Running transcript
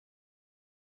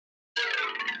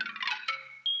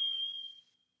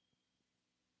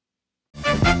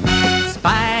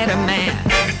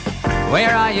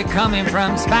Where are you coming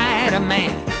from,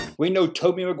 Spider-Man? We know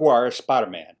Tobey Maguire as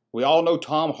Spider-Man. We all know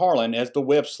Tom Harlan as the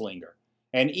Web Slinger.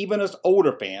 And even us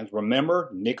older fans remember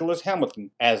Nicholas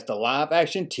Hamilton as the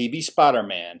live-action TV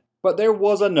Spider-Man. But there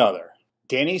was another,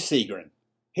 Danny Seagren.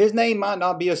 His name might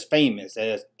not be as famous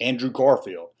as Andrew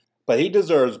Garfield, but he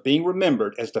deserves being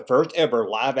remembered as the first ever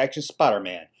live-action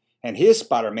Spider-Man. And his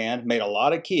Spider-Man made a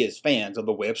lot of kids fans of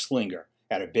the Web Slinger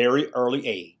at a very early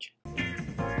age.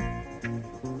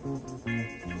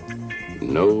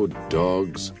 No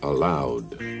dogs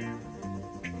allowed.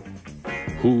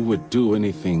 Who would do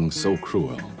anything so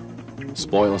cruel?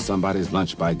 Spoil somebody's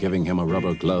lunch by giving him a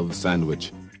rubber glove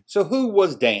sandwich. So who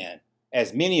was Dan?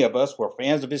 As many of us were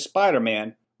fans of his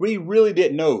Spider-Man, we really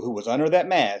didn't know who was under that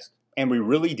mask, and we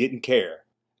really didn't care.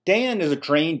 Dan is a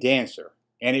trained dancer,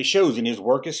 and it shows in his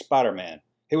work as Spider-Man.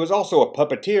 He was also a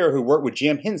puppeteer who worked with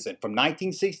Jim Henson from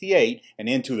 1968 and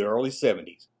into the early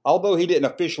 70s. Although he didn't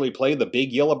officially play the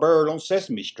Big Yellow Bird on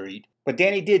Sesame Street, but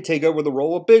Danny did take over the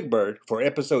role of Big Bird for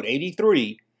episode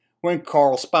 83 when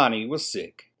Carl Spiney was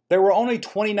sick. There were only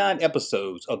 29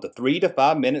 episodes of the 3 to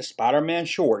 5 minute Spider-Man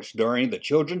shorts during the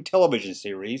children's television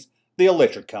series, The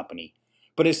Electric Company.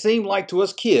 But it seemed like to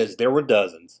us kids there were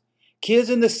dozens. Kids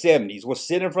in the 70s would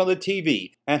sit in front of the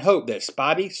TV and hope that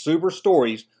Spidey Super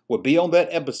Stories would be on that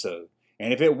episode.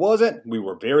 And if it wasn't, we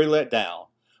were very let down.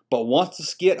 But once the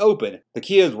skit opened, the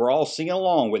kids were all singing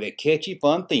along with a catchy,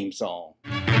 fun theme song.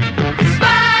 Spider-Man,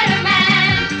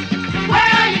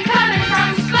 where are you coming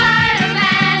from,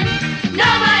 Spider-Man?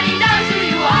 Nobody knows who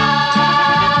you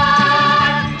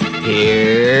are.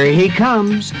 Here he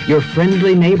comes, your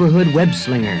friendly neighborhood web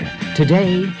slinger.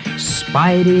 Today,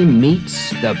 Spidey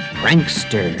meets the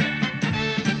prankster.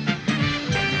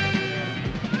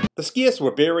 The skits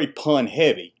were very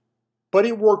pun-heavy, but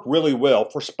it worked really well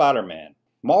for Spider-Man.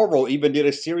 Marvel even did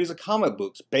a series of comic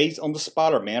books based on the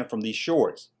Spider-Man from these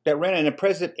shorts that ran an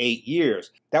impressive 8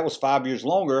 years. That was 5 years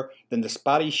longer than the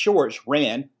Spidey shorts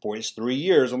ran for its 3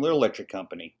 years on the Electric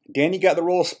Company. Danny got the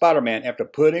role of Spider-Man after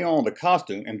putting on the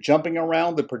costume and jumping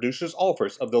around the producer's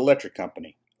office of the Electric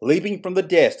Company. Leaping from the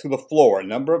desk to the floor a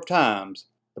number of times,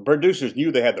 the producers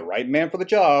knew they had the right man for the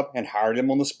job and hired him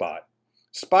on the spot.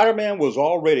 Spider-Man was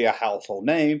already a household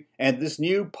name, and this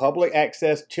new public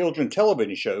access children's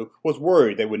television show was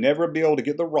worried they would never be able to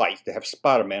get the rights to have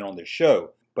Spider-Man on their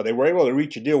show. But they were able to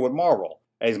reach a deal with Marvel,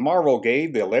 as Marvel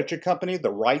gave the Electric Company the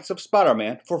rights of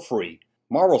Spider-Man for free.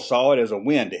 Marvel saw it as a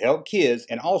win to help kids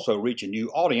and also reach a new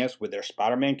audience with their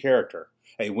Spider-Man character.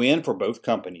 A win for both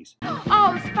companies.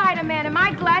 Oh, Spider-Man, am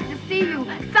I glad to see you.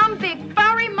 Some big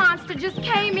furry monster just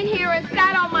came in here and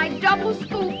sat on my double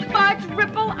scoop fudge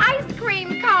ripple ice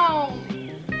cream cone.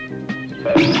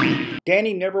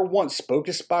 Danny never once spoke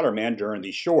as Spider-Man during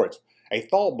these shorts. A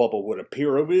thought bubble would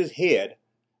appear over his head,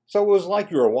 so it was like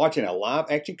you were watching a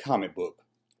live-action comic book.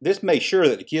 This made sure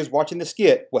that the kids watching the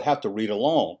skit would have to read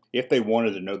along if they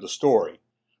wanted to know the story.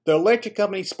 The Electric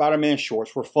Company Spider-Man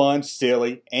shorts were fun,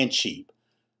 silly, and cheap.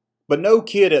 But no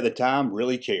kid at the time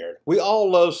really cared. We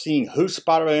all loved seeing who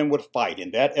Spider-Man would fight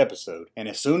in that episode, and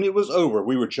as soon as it was over,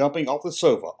 we were jumping off the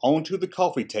sofa, onto the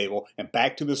coffee table, and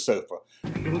back to the sofa.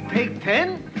 You'll take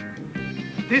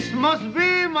 10? This must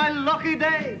be my lucky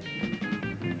day.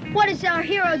 What is our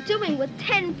hero doing with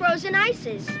 10 frozen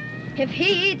ices? If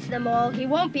he eats them all, he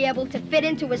won't be able to fit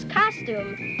into his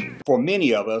costume. For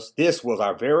many of us, this was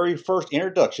our very first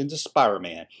introduction to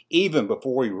Spider-Man, even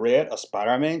before we read a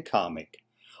Spider-Man comic.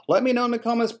 Let me know in the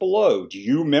comments below, do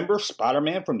you remember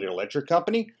Spider-Man from the Electric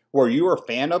Company? Were you a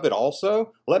fan of it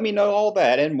also? Let me know all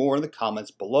that and more in the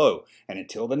comments below. And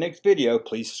until the next video,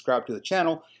 please subscribe to the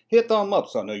channel, hit thumb up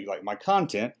so I know you like my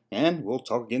content, and we'll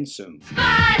talk again soon.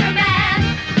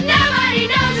 Spider-Man, nobody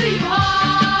knows who you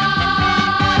are.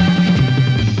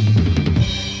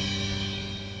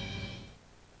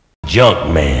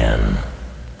 Junkman.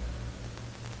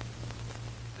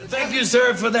 Thank you,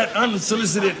 sir, for that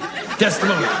unsolicited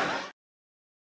testimony.